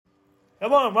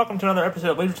Hello and welcome to another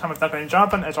episode of Leisure Time with Duncan and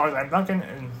Jonathan. As always, I'm Duncan,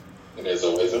 and as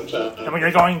always, I'm Jonathan. we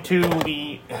are going to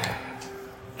be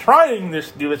trying to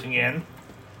do this again.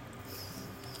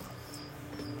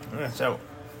 So,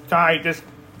 Kai, just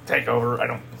take over. I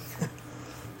don't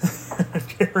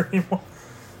care anymore.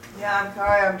 Yeah, I'm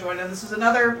Kai. I'm joining. This is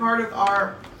another part of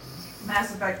our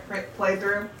Mass Effect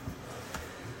playthrough.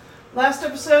 Last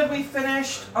episode, we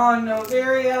finished on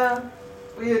Novaria.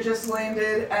 We had just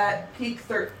landed at Peak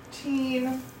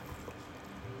 13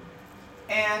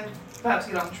 and about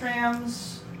to get on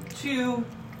trams to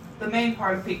the main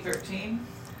part of Peak 13.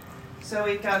 So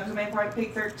we've gotten to the main part of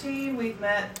Peak 13. We've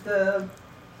met the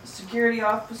security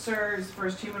officers,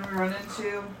 first human we run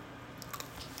into.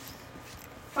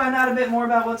 Find out a bit more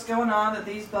about what's going on, that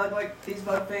these bug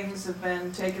things have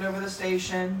been taking over the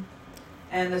station,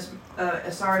 and this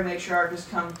Asari matriarch has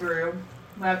come through.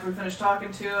 After we finish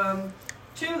talking to him,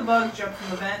 two of the bugs jumped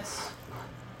from the vents,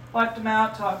 wiped them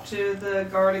out, talked to the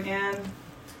guard again,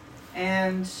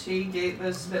 and he gave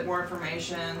us a bit more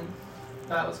information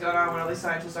about what's going on, what all these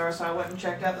scientists are. So I went and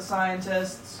checked out the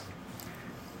scientists,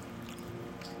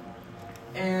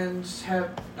 and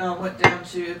went down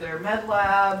to their med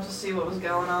lab to see what was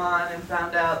going on, and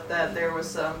found out that there was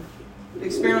some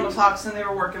experimental toxin they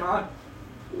were working on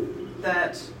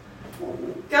that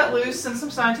got loose, and some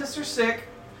scientists are sick.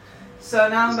 So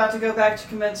now I'm about to go back to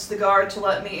convince the guard to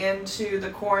let me into the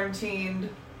quarantined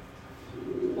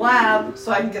lab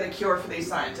so I can get a cure for these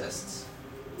scientists.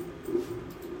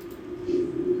 Here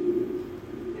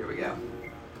we go.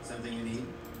 Something you need?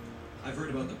 I've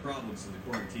heard about the problems in the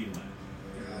quarantine lab.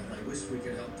 God, I wish we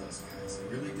could help those guys.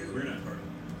 I really do. We're not hurt.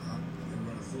 I'm gonna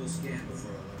run a full scan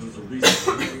before I There's a let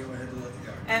reason. you go ahead and let the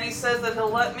guard. And he says that he'll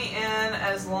let me in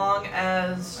as long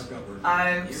as I've got work.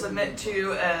 I submit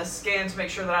to a scan to make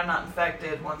sure that I'm not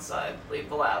infected once I leave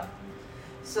the lab.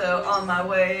 So on my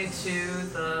way to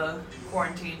the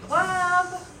quarantined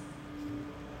lab.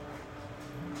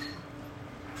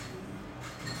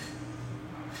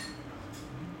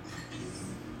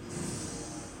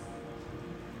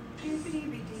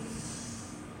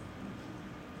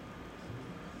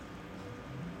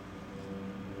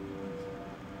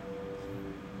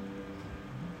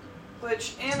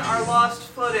 Which, in our lost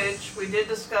footage, we did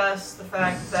discuss the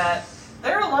fact that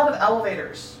there are a lot of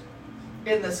elevators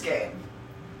in this game.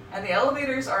 And the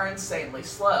elevators are insanely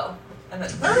slow. And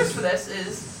the purpose for this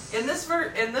is, in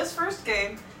this first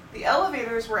game, the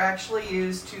elevators were actually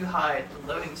used to hide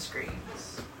the loading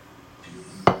screens.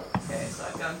 Okay, so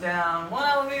I've gone down one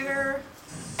elevator.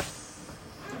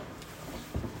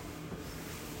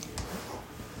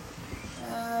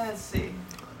 Let's see.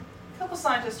 A couple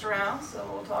scientists around, so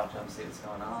we'll talk to them, see what's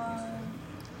going on.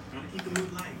 Trying to keep the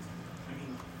mood light. I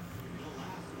mean,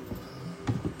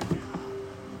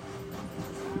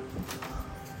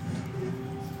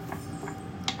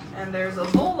 you're And there's a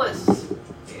bolus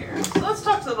here. So let's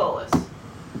talk to the bolus.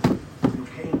 You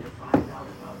came to find out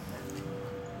about them,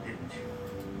 didn't you?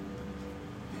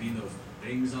 You mean those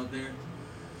things out there?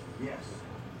 Yes.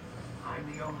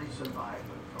 I'm the only survivor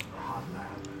from the hot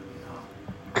lab, you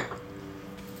know.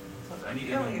 I need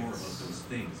to know more about those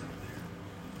things out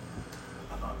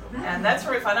there. About the And that's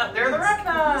where we find out they're the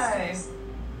Rachni.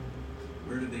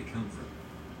 Where did they come from?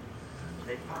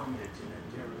 They found it in a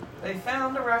derelict. They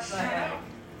found a Rachni egg.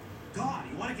 God,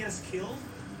 you want to get us killed?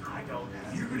 I don't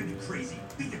have You're gonna be crazy.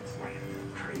 Be a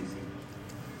clan. crazy.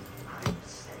 I'm I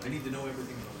safe. need to know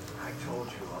everything about I told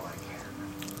you all I can.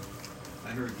 it. I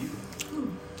heard you.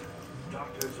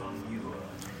 Doctor's on you.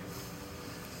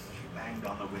 She banged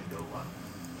on the window once.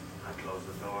 I closed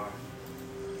the door.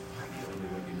 I killed Tell me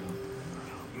her. what you know.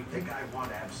 You think I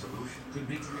want absolution? Could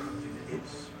be true.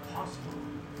 It's possible.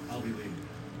 I'll be waiting.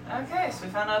 Okay, so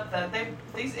we found out that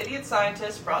these idiot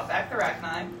scientists brought back the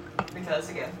Rachni, because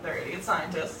again, they're idiot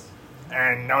scientists.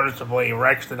 And noticeably,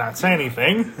 Rex did not say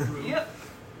anything. Yep.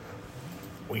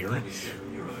 Weird. You're right,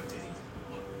 Eddie.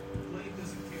 Look, Blade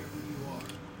doesn't care who you are.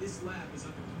 This lab is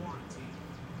under quarantine.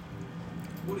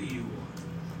 What do you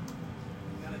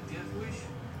want? Got a death wish?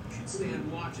 You should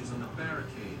stand watches on the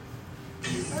barricade.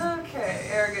 Okay,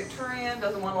 arrogant Turian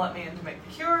doesn't want to let me in to make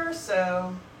the cure,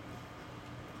 so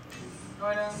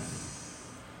going in.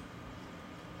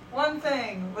 One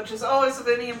thing, which is always of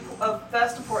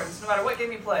vast importance, no matter what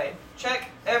game you play,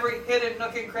 check every hidden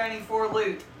nook and cranny for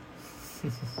loot.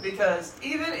 Because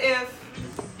even if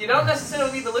you don't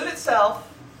necessarily need the loot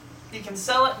itself, you can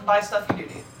sell it and buy stuff you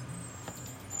do need.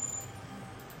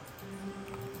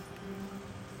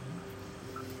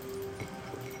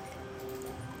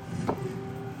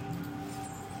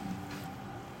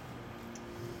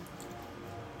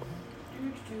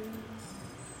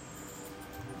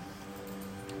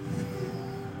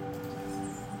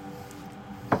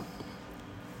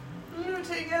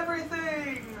 losing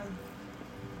everything!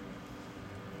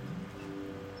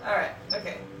 Alright,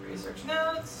 okay. Research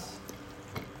notes.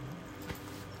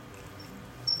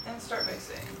 And start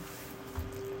basing.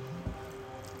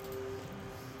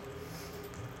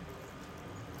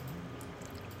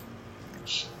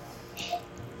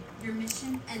 Your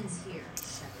mission ends here,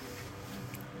 Shepard.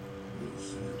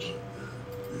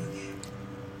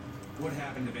 What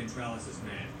happened to Ventralis'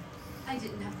 man? I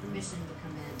didn't have permission to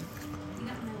come in. He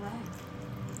got in my way.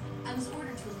 I was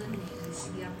ordered to eliminate you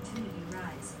should the opportunity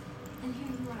arise. And here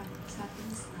you are, trapped in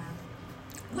this lab.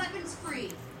 Weapons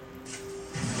free!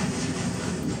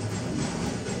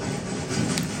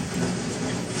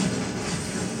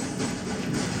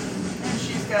 And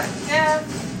she's got Death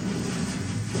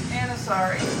and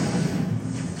Asari.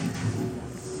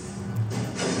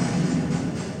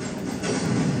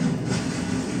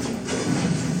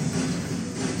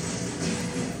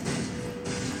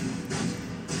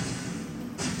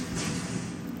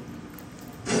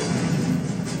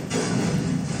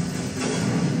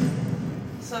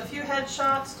 So a few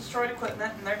headshots, destroyed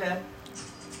equipment, and they're dead.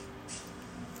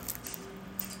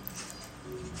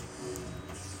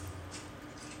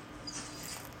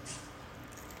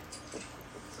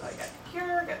 So I got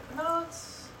Cure, got the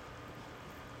notes.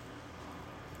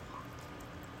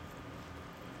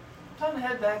 Time to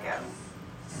head back out.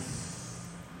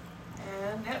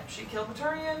 And yep, she killed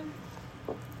Maturian.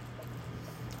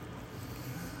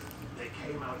 They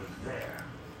came out of there.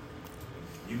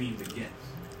 You mean the Geth?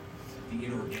 The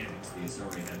inorganics the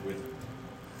Asari had with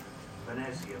her?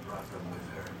 Venezia brought them with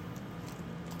her.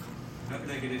 How did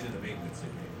they get into the maintenance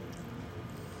again?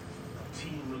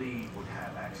 Team lead would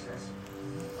have access.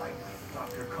 Like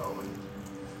Dr. Cohen.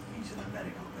 He's in the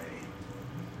medical bay.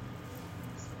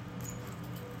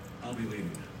 I'll be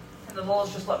leaving now. And the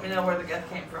Vols just let me know where the Geth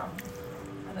came from.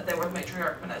 And that they were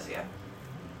Matriarch Venezia.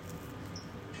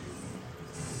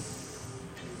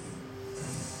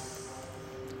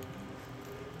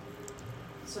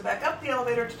 So back up the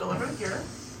elevator to deliver the cure.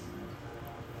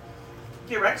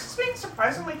 T-Rex is being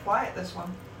surprisingly quiet this one.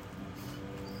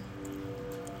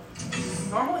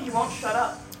 Normally he won't shut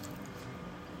up.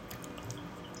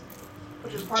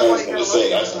 Which is part I of was what you going to gotta say,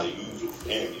 look that's at. unusual.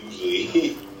 And usually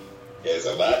he has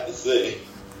a lot to say.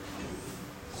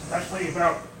 Especially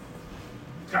about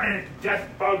giant death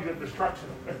bugs and destruction.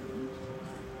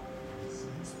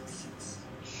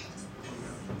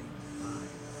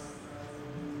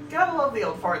 Gotta love the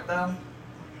old fart though.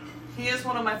 He is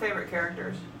one of my favorite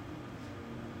characters.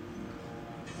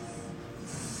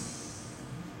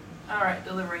 Alright,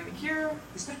 delivering the cure.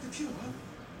 Is that the cure?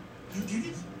 You did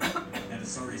it? That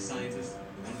Asari scientist?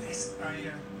 Yes. I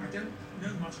don't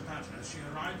know much about her. She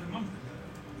arrived a month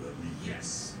ago.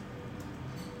 Yes.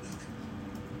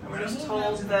 I was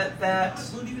told that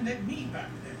won't even let me back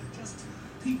there. Just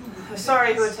people with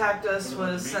Asari who attacked us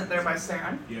was sent there by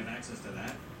Saren. Do you have access to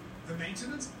that? The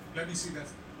maintenance? Let me see that.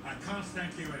 I can't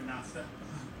thank you enough. That,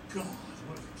 oh God,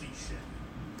 what a cliche.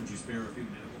 Could you spare a few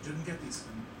minutes? Didn't get these.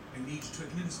 I need to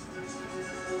administer this.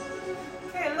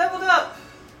 Okay, leveled up.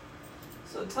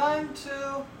 So time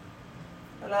to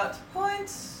head out to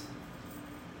points.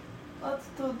 Let's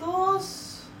do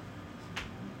those.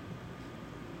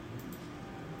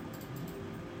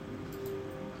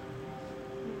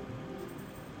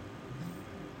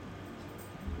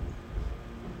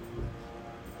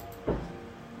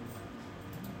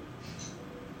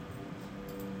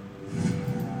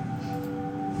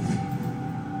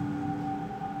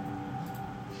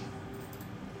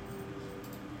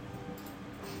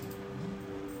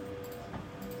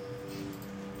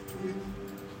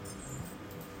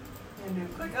 And do a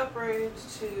quick upgrade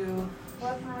to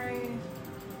weaponry.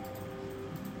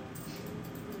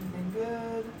 Anything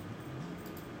good?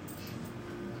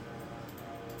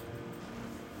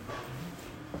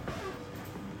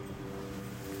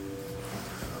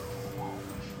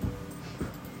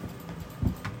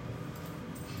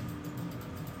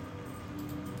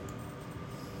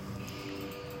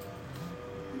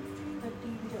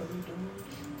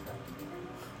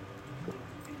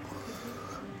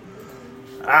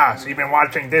 Ah, so you've been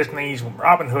watching Disney's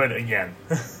Robin Hood again.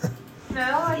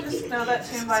 No, I just know that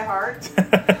tune by heart.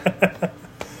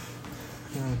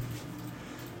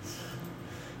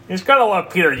 It's gotta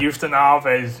love Peter Ustinov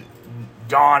as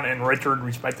John and Richard,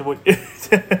 respectively.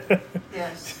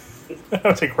 Yes. That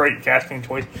was a great casting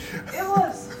choice. It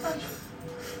was.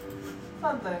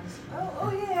 Fun things.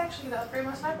 Oh yeah, actually, to upgrade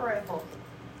my sniper rifle.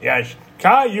 Yeah,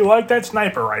 Kai, you like that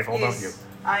sniper rifle, don't you? Yes,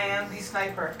 I am the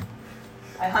sniper.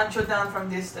 I hunt you down from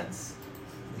distance.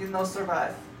 You no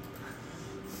survive.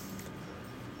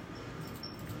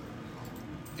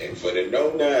 And for the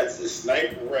no-nots, the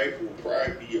sniper rifle will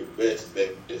probably be your best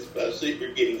bet, especially if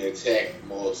you're getting attacked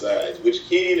from all sides, which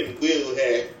can and will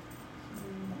have.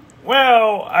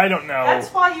 Well, I don't know. That's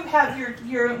why you have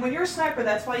your when you're a sniper,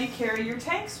 that's why you carry your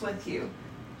tanks with you.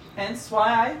 Hence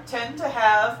why I tend to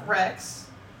have Rex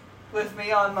with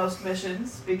me on most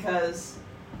missions, because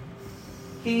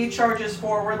he charges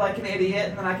forward like an idiot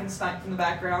and then I can snipe from the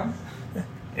background.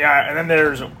 Yeah, and then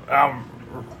there's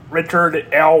Richard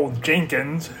L.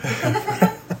 Jenkins.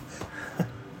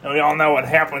 And we all know what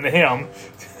happened to him.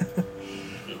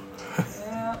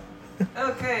 Yeah.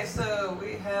 Okay, so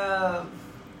we have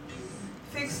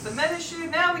fixed the med issue.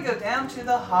 Now we go down to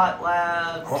the hot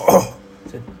lab.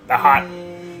 The hot...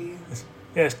 Yay.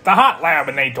 Yes, the hot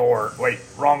labinator. Wait,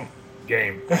 wrong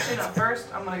game. Actually, no,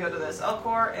 first I'm going to go to this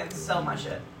Elcor and sell my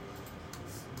shit.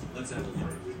 Let's have a look.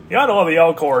 You ought to love the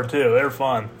L-Core, too. They're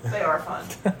fun. They are fun.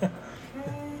 Okay.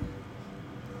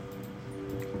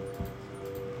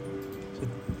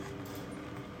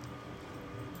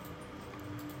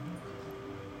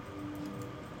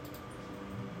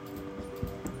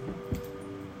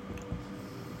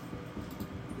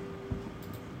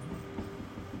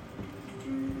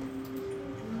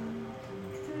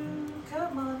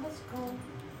 Come on, let's go.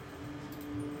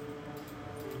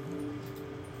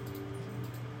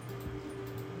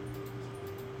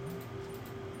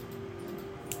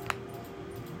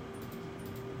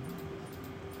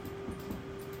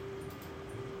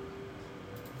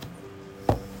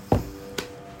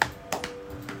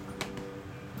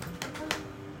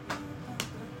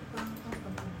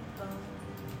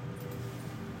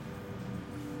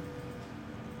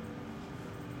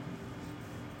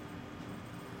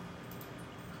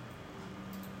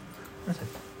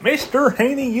 Mr.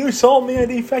 Haney, you sold me a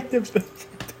defective...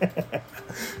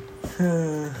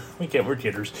 we're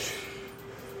kidders.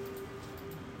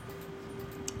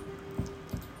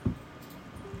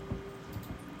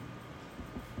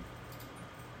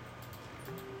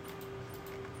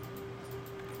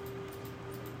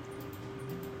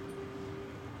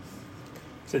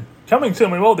 So, coming soon,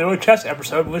 we will do a chess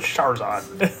episode with Charizard.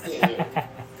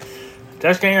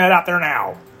 Just getting that out there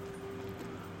now.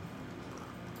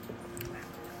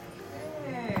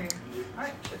 Okay.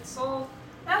 Alright, it's sold.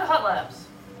 Now to Hot Labs.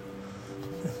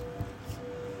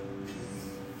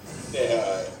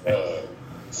 Yeah,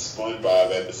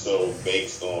 SpongeBob episode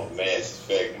based on Mass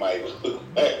Effect might look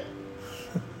like.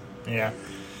 Yeah.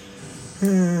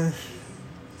 And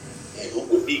who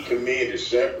would be Commander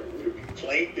Shepard? Would it be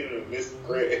Plankton or Mr.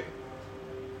 Krabs?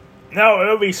 No, it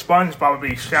would be SpongeBob would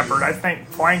be Shepard. I think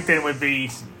Plankton would be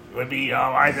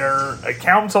either a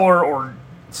counselor or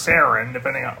Saren,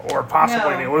 depending on, or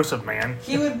possibly the Elusive Man.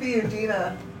 He would be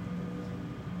Udina.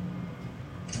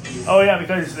 Oh yeah,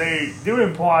 because they do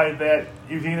imply that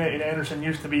Udina and Anderson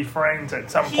used to be friends at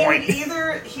some point. He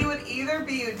would either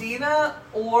be Udina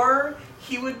or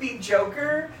he would be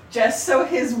Joker, just so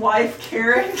his wife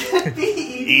Karen could be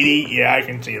Edie. Edie, yeah, I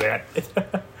can see that.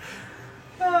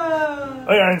 Oh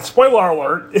yeah, and spoiler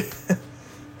alert.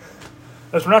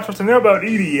 Because we're not supposed to know about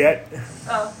Edie yet.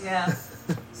 Oh, yeah.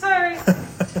 Sorry.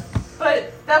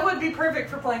 But that would be perfect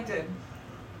for Plankton.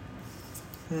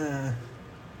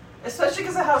 Especially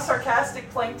because of how sarcastic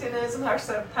Plankton is and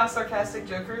how sarcastic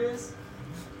Joker is.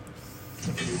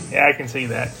 Yeah, I can see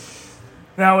that.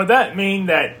 Now, would that mean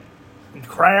that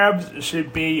Krabs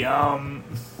should be,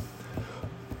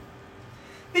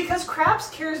 Because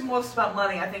Krabs cares most about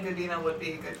money, I think Udina would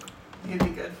be good. He'd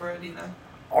be good for Udina.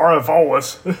 or a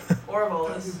Volus? Or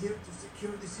Volus.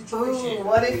 Ooh,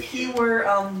 what if he were,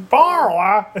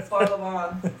 Barla!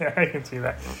 Barlavon? Yeah, I can see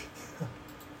that.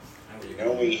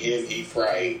 Knowing him, he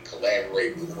probably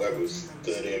collaborate with whoever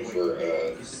stood in for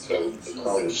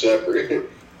Colonel Shepard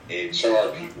and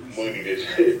charge people money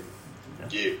to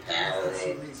get power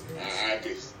up. I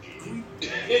just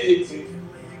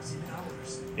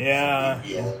Yeah.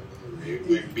 It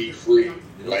wouldn't be free.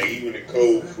 Like even the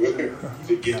code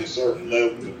to get to certain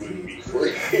levels, it wouldn't be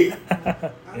free.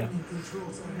 Yeah.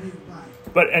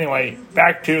 But anyway,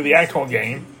 back to the actual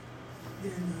game.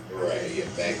 Right, yeah,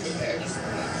 back to that.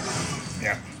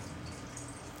 Yeah.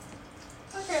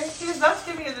 Okay, he was about to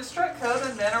give me a destruct code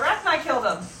and then Arachnite killed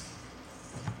him.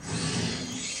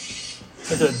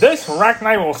 It says, this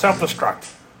Arachnite will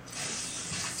self-destruct.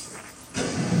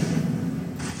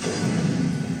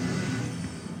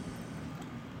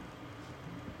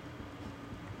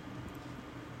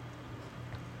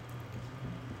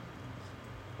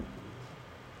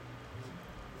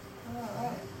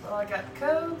 Alright, well I got the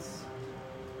codes.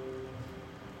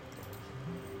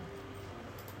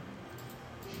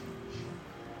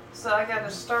 So I got to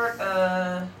start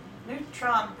a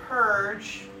neutron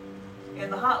purge in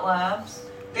the hot labs.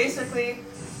 Basically,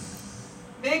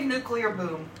 big nuclear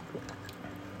boom.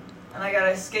 And I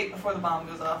gotta escape before the bomb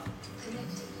goes off.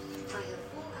 Connected. I have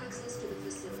full access to the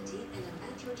facility and am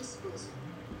at your disposal.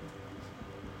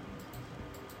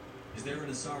 Is there an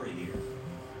Asari here?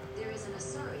 There is an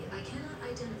Asari I cannot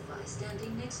identify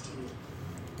standing next to you.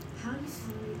 How do you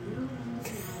tolerate little animals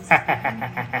and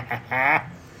eyes?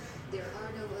 There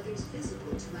are no others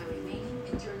visible to my remaining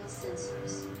internal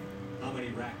sensors. How many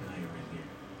Rachni are in here?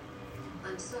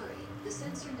 I'm sorry, the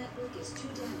sensor network is too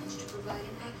damaged to provide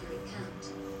an accurate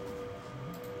count.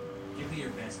 Give me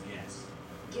your best guess.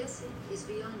 Guessing is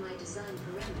beyond my design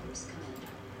parameters,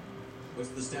 Commander. What's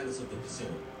the status of the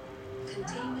facility?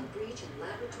 Containment breach and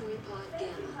laboratory pod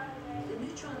gamma. The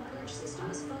neutron purge system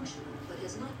is functional, but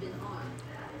has not been armed.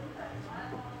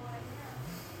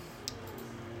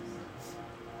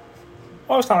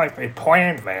 Well, it's not like they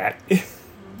planned that.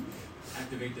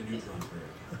 Activate the neutron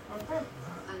purge. Okay.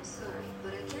 I'm sorry,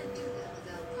 but I can't do that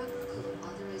without proper code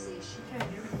authorization. Okay,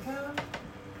 here we go.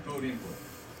 Code input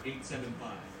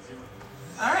 8750.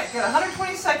 Alright, got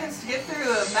 120 seconds to get through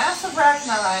the massive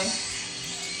Rachni.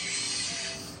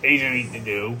 Easy to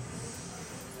do.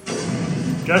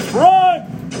 Just run!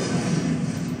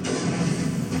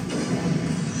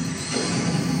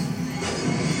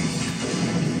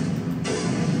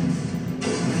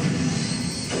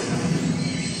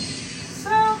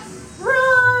 So,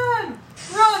 run!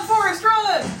 Run, Forrest,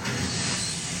 run!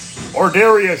 Or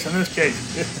Darius in this case.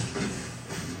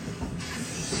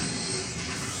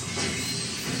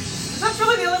 That's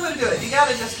really the only way to do it. You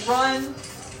gotta just run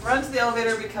to the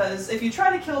elevator, because if you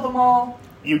try to kill them all,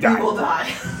 You die. will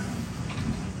die.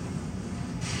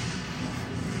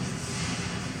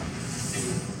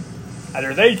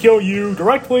 Either they kill you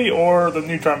directly or the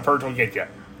neutron purge will get you.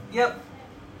 Yep.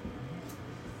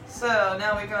 So,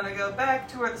 now we're gonna go back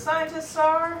to where the scientists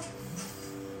are.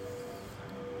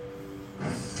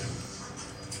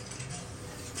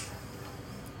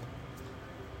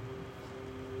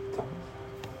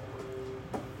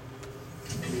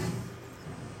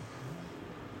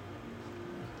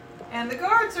 And the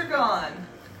guards are gone.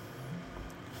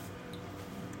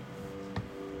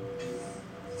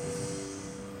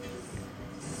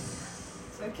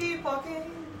 So keep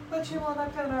walking, but you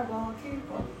wanna cut our ball, keep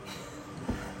walking.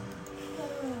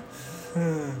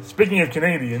 Speaking of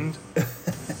Canadians,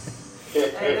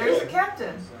 And there's the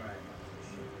captain.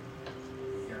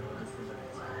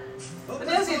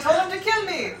 Benezia told him to kill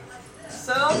me.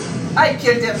 So, I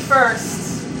killed him first.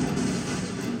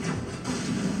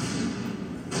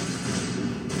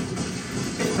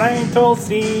 Flying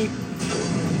Tulsi.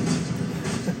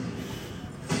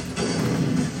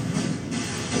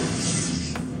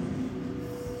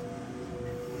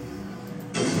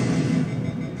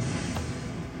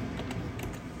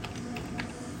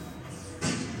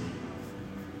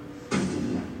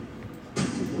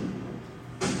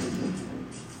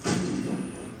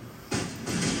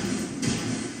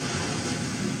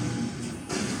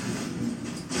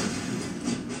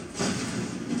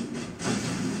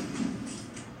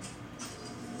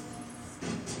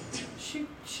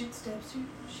 Shoot, stab, shoot,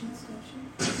 shoot, stab, shoot.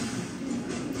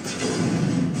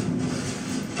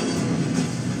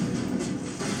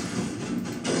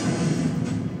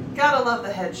 Gotta love the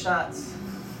headshots.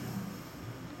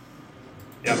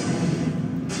 Yep.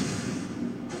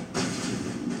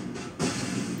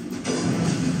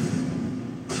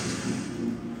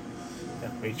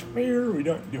 It's fair. We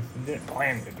didn't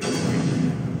plan to do it.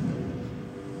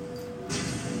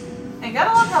 And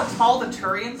gotta love how tall the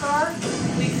Turians are,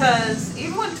 because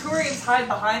even when Turians hide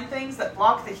behind things that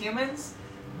block the humans,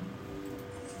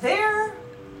 their,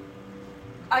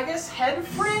 I guess, head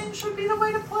fringe would be the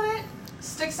way to put it,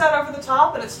 sticks out over the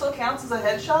top, and it still counts as a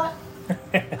headshot.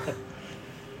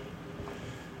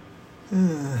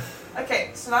 Okay,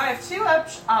 so now I have two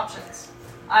options.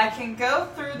 I can go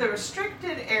through the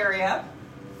restricted area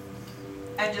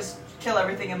and just kill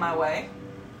everything in my way,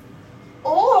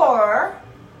 or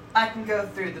I can go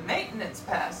through the maintenance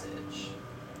passage,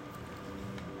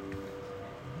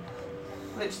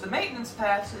 which the maintenance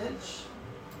passage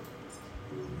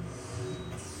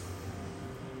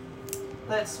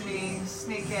lets me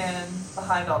sneak in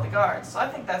behind all the guards. So I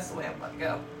think that's the way I'm going to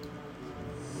go.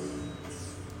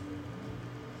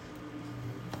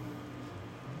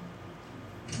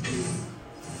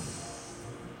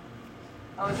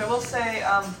 Which I will say,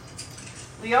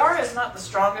 Liara is not the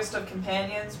strongest of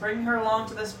companions. Bringing her along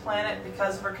to this planet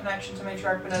because of her connection to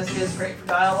Matriarch Benezia is great for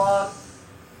dialogue.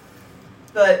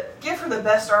 But give her the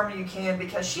best armor you can,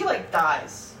 because she, like,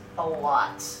 dies a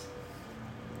lot.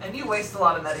 And you waste a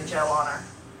lot of meta gel on her.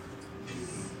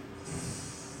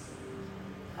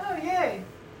 Oh, yay.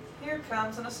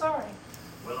 comes an Asari.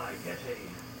 Will I get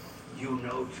a you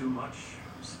know too much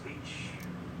speech?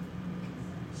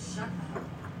 Shut up.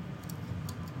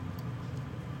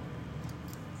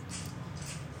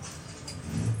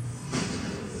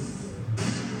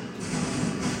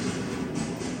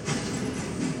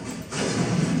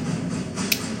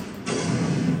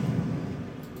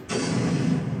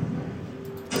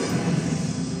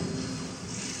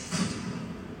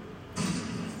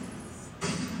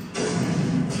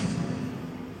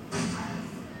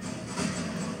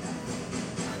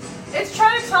 It's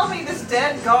trying to tell me this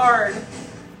dead guard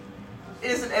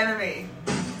is an enemy.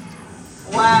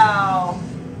 Wow.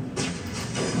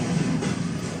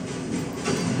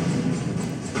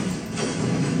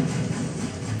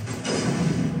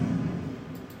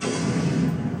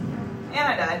 And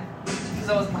I died because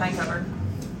I wasn't behind cover.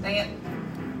 Dang it.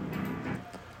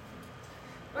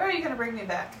 Where are you going to bring me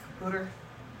back, Hooter?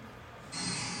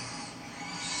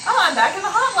 Oh, I'm back in the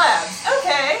hot labs.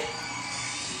 Okay.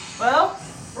 Well,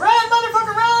 run,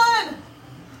 motherfucker, run!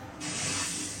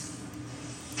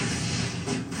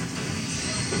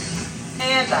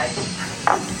 And died.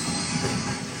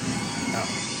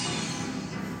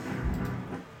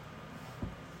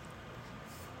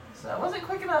 So it wasn't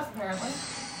quick enough, apparently.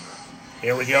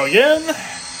 Here we go again.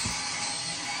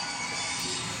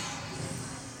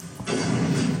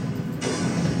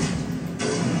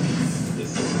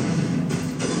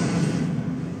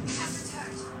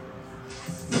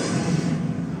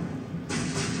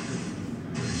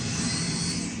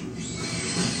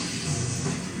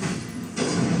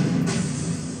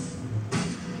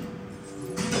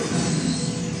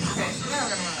 Okay, so now we're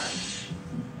gonna run.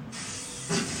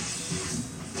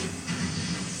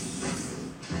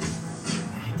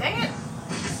 Dang it!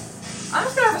 I'm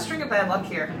just gonna have a string of bad luck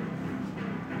here.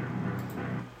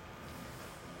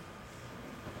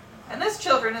 And this,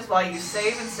 children, is why you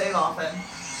save and save often.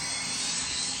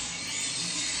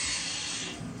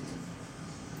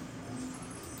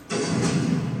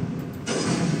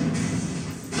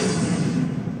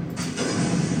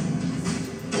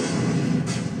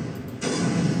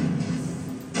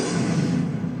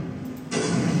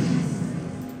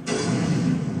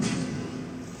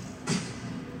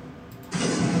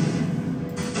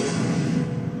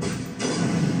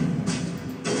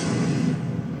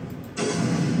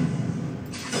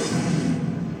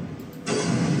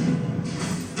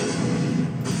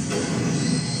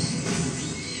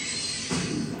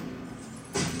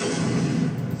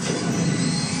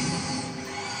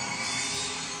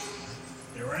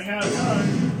 You're running out of time.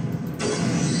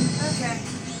 Okay.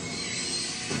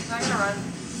 Not gonna run.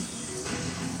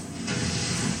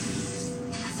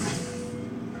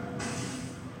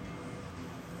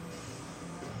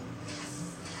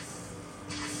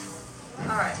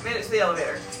 Alright, made it to the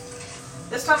elevator.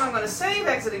 This time I'm gonna save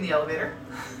exiting the elevator.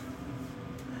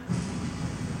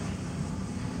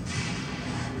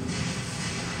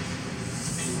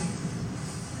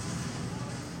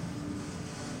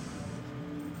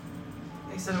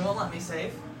 They said it won't let me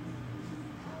save.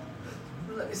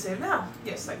 Let me save now.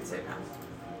 Yes, I can save now.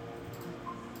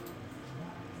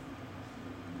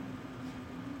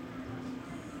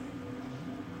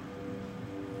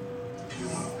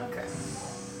 Okay.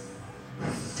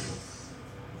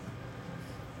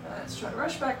 Let's try to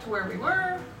rush back to where we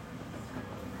were.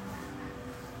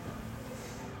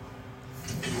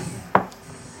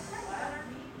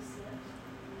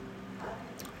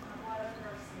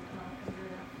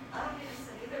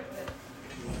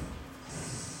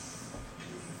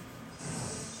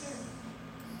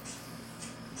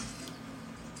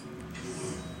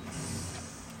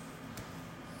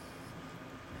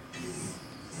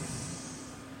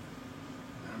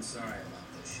 I'm sorry about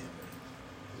this, Shepard.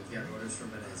 We've got orders from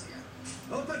Venezia.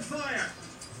 Open fire!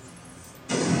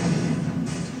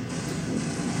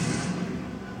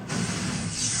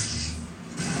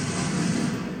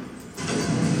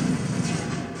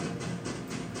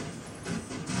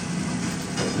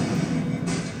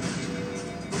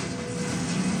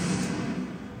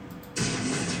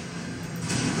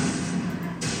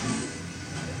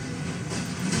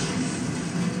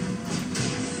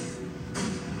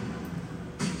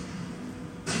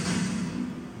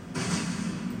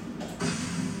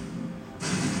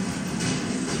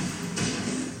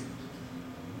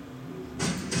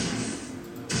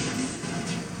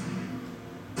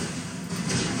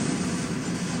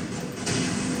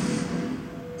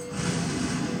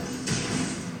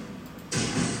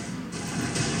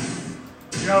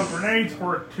 You know, grenades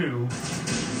work too.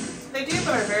 They do,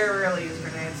 but I very rarely use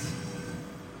grenades.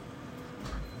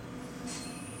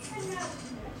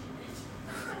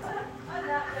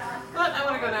 But I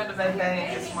want to go down to med bay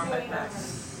and get some more med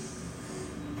packs.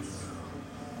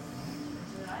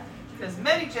 Because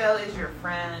Medigel is your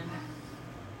friend.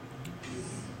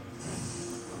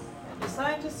 And the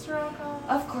scientists are all gone.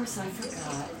 Of course, I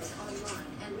forgot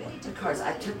the cards.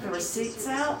 I took the receipts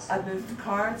out. I moved the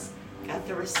cards. Got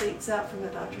the receipts out from the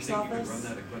doctor's office.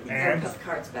 And put the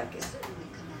cards back in.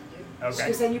 Okay. She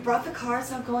was saying, "You brought the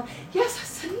cards?" I'm going, "Yes." I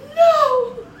said,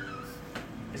 "No."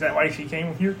 Is that why she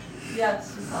came here?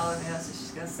 Yes, she's calling me. So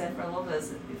she's going to stay for a little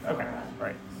visit before. Okay.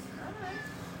 Right.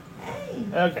 Hey.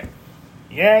 Okay.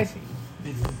 Yes.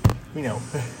 We know.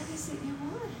 Let me see you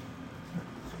want.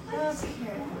 Okay,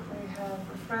 we have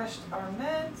refreshed our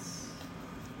meds.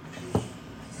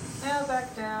 Now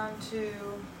back down to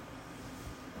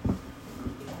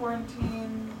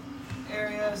quarantine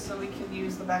area so we can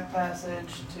use the back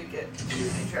passage to get to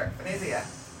Matriarch Venezia.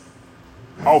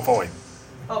 Hopefully.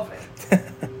 Hopefully.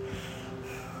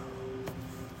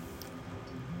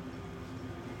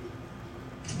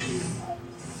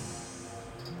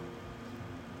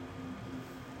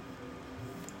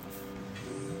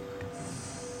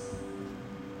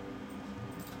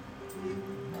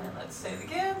 And let's save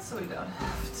again so we don't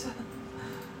have to go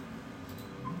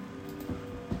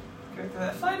through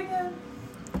that fight again.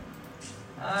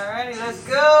 Alrighty, let's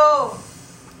go!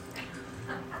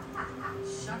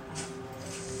 Shut up.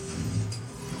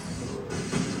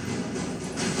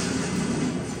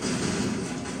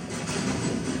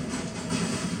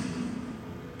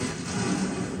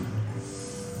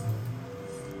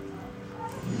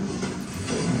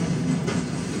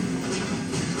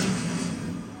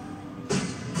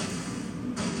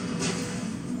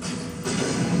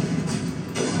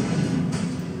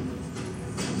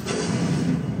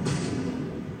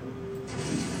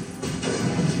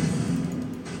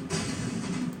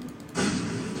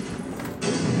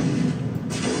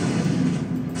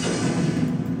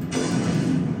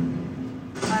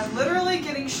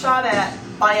 Shot at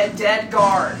by a dead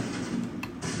guard.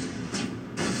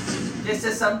 This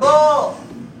is some bull.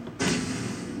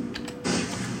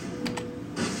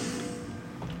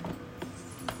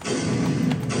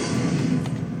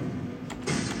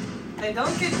 They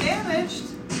don't get damaged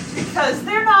because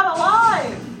they're not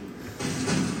alive.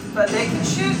 But they can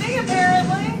shoot me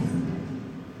apparently.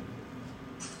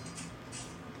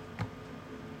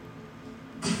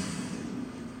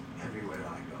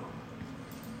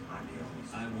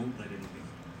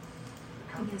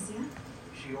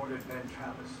 She ordered Ben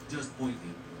Travis. Just point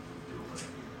me.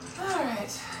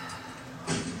 Alright.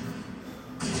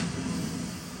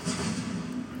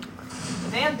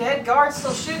 The damn dead guard's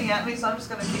still shooting at me, so I'm just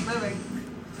gonna keep moving.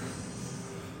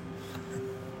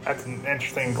 That's an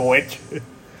interesting glitch.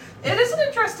 It is an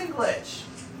interesting glitch.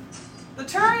 The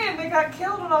Turian that got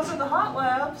killed when I was in the hot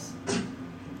labs.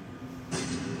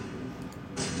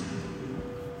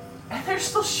 And they're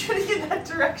still shooting in that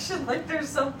direction like there's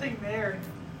something there.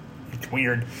 It's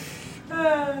weird.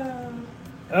 Okay,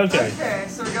 Okay.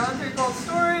 so we're going through cold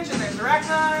storage, and there's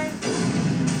arachnite.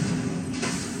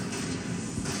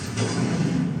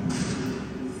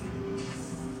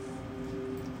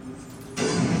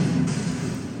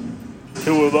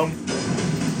 Two of them.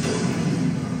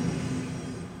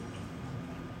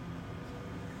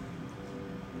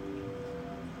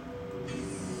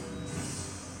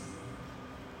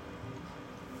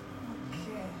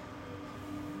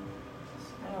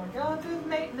 Going through the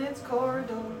maintenance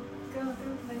corridor. Going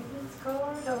through the maintenance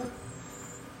corridor.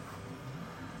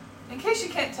 In case you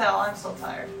can't tell, I'm still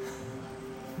tired.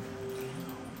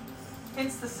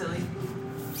 Hence the silly.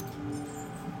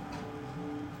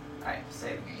 Alright,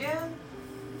 save again.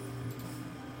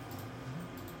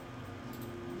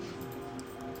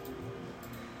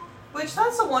 Which,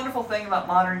 that's a wonderful thing about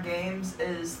modern games,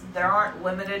 is there aren't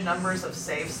limited numbers of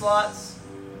save slots.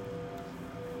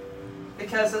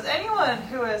 Because as anyone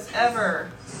who has ever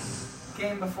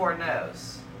gamed before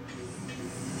knows,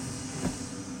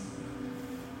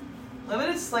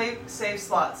 limited save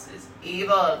slots is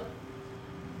evil.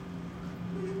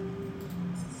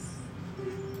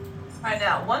 Alright,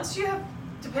 now, once you have,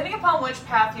 depending upon which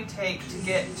path you take to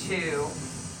get to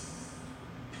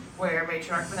where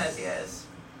Matriarch Venezia is,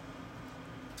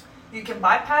 you can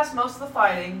bypass most of the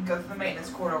fighting and go through the maintenance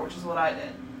corridor, which is what I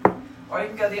did. Or you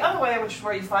can go the other way, which is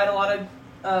where you fight a lot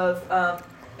of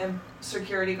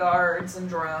security guards and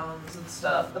drones and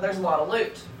stuff, but there's a lot of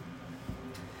loot.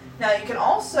 Now you can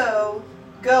also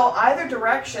go either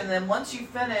direction, then once you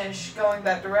finish going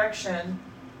that direction,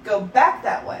 go back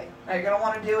that way. Now you're going to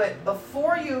want to do it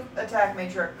before you attack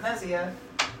Matriarch Venezia,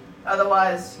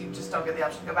 otherwise you just don't get the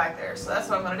option to go back there. So that's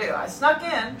what I'm going to do. I snuck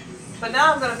in, but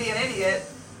now I'm going to be an idiot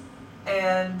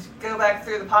and go back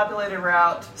through the populated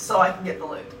route so I can get the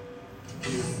loot.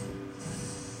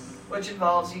 Which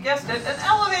involves, you guessed it, an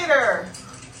elevator!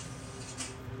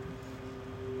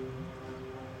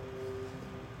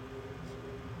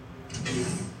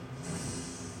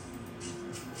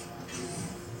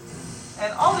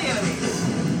 And all the enemies.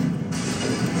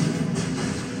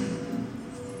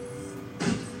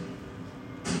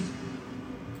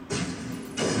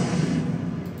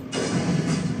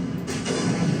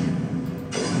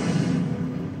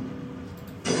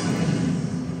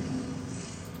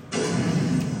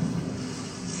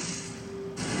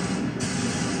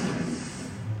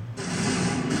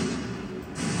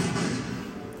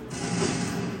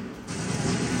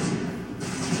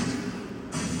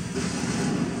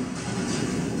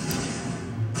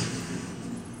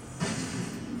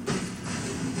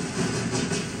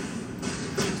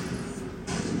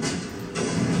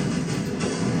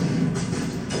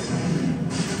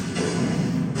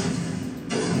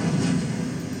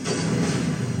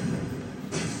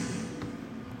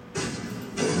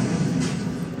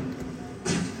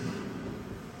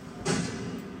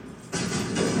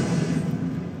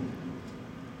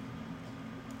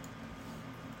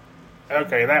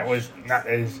 Okay, that was not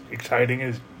as exciting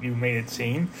as you made it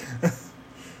seem.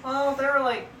 Well, they were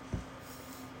like...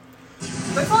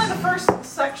 That's only the first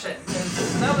section.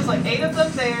 'Cause that was like 8 of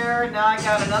them there. Now I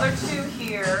got another 2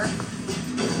 here.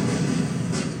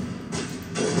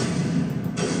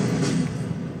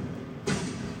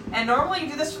 And normally you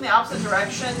do this from the opposite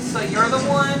direction, so you're the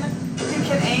one who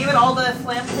can aim at all the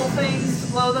flammable things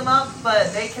to blow them up,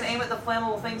 but they can aim at the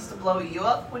flammable things to blow you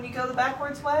up when you go the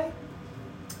backwards way.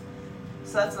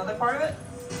 So that's another part of it.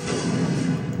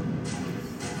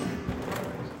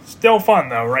 Still fun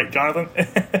though, right, Jonathan?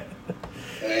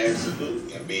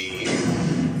 Absolutely. I mean,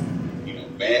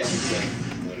 Bass is like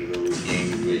one of those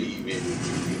games where even,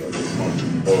 the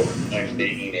more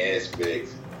mundane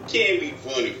aspects can be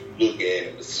fun if you look at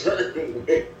it a certain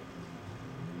way.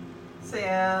 So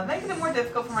yeah, making it more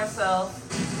difficult for myself.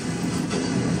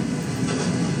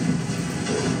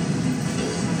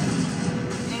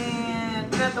 And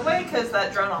get out the way because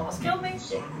that drone almost killed me.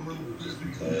 So, just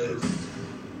because.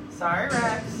 Sorry,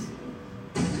 Rex.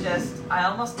 I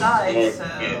almost died, so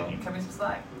cut me some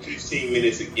slack. 15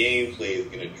 minutes of gameplay is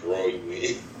gonna draw you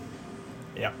in.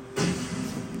 Yeah.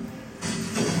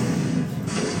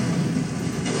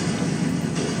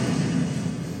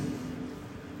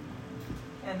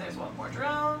 And there's one more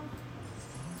drone.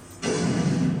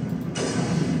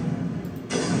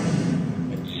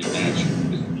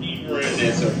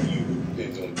 That's up to you.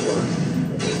 Depends on the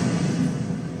person.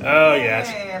 Oh, yes.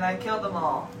 And I killed them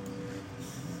all.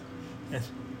 Yes.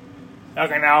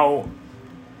 Okay, now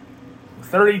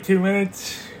 32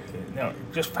 minutes. No,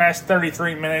 just past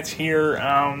 33 minutes here.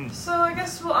 So I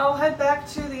guess I'll head back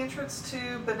to the entrance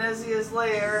to Benezia's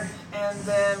lair, and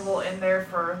then we'll end there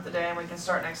for the day, and we can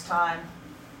start next time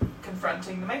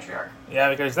confronting the matriarch. Yeah,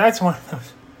 because that's one of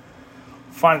those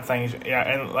fun things. Yeah,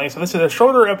 and like so, this is a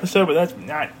shorter episode, but that's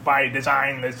not by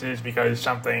design. This is because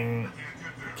something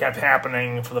kept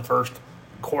happening for the first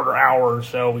quarter hour or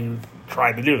so. We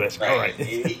tried to do this. Right. All right. And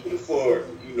even for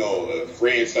a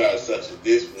franchise such as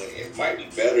this one, it might be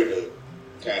better to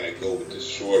kind of go with the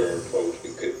shorter approach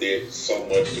because there's so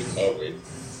much to cover.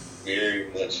 It's very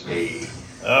much a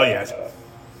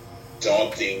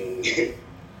daunting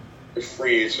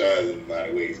franchise in a lot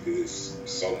of ways because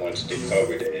it's so much to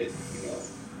cover that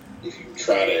if you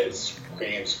try to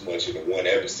cram too much into one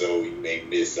episode, you may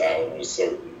miss out on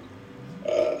certain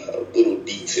little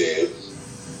details.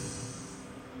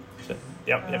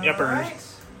 Yep.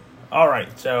 All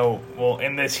right, so we'll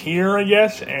end this here, I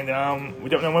guess, and we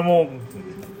don't know when we'll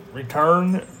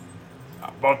return.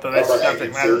 Both of this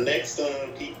subject matter. Until next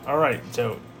time, people. All right,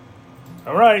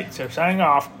 so signing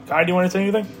off. Kai, do you want to say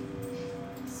anything?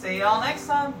 See y'all next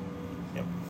time. Yep.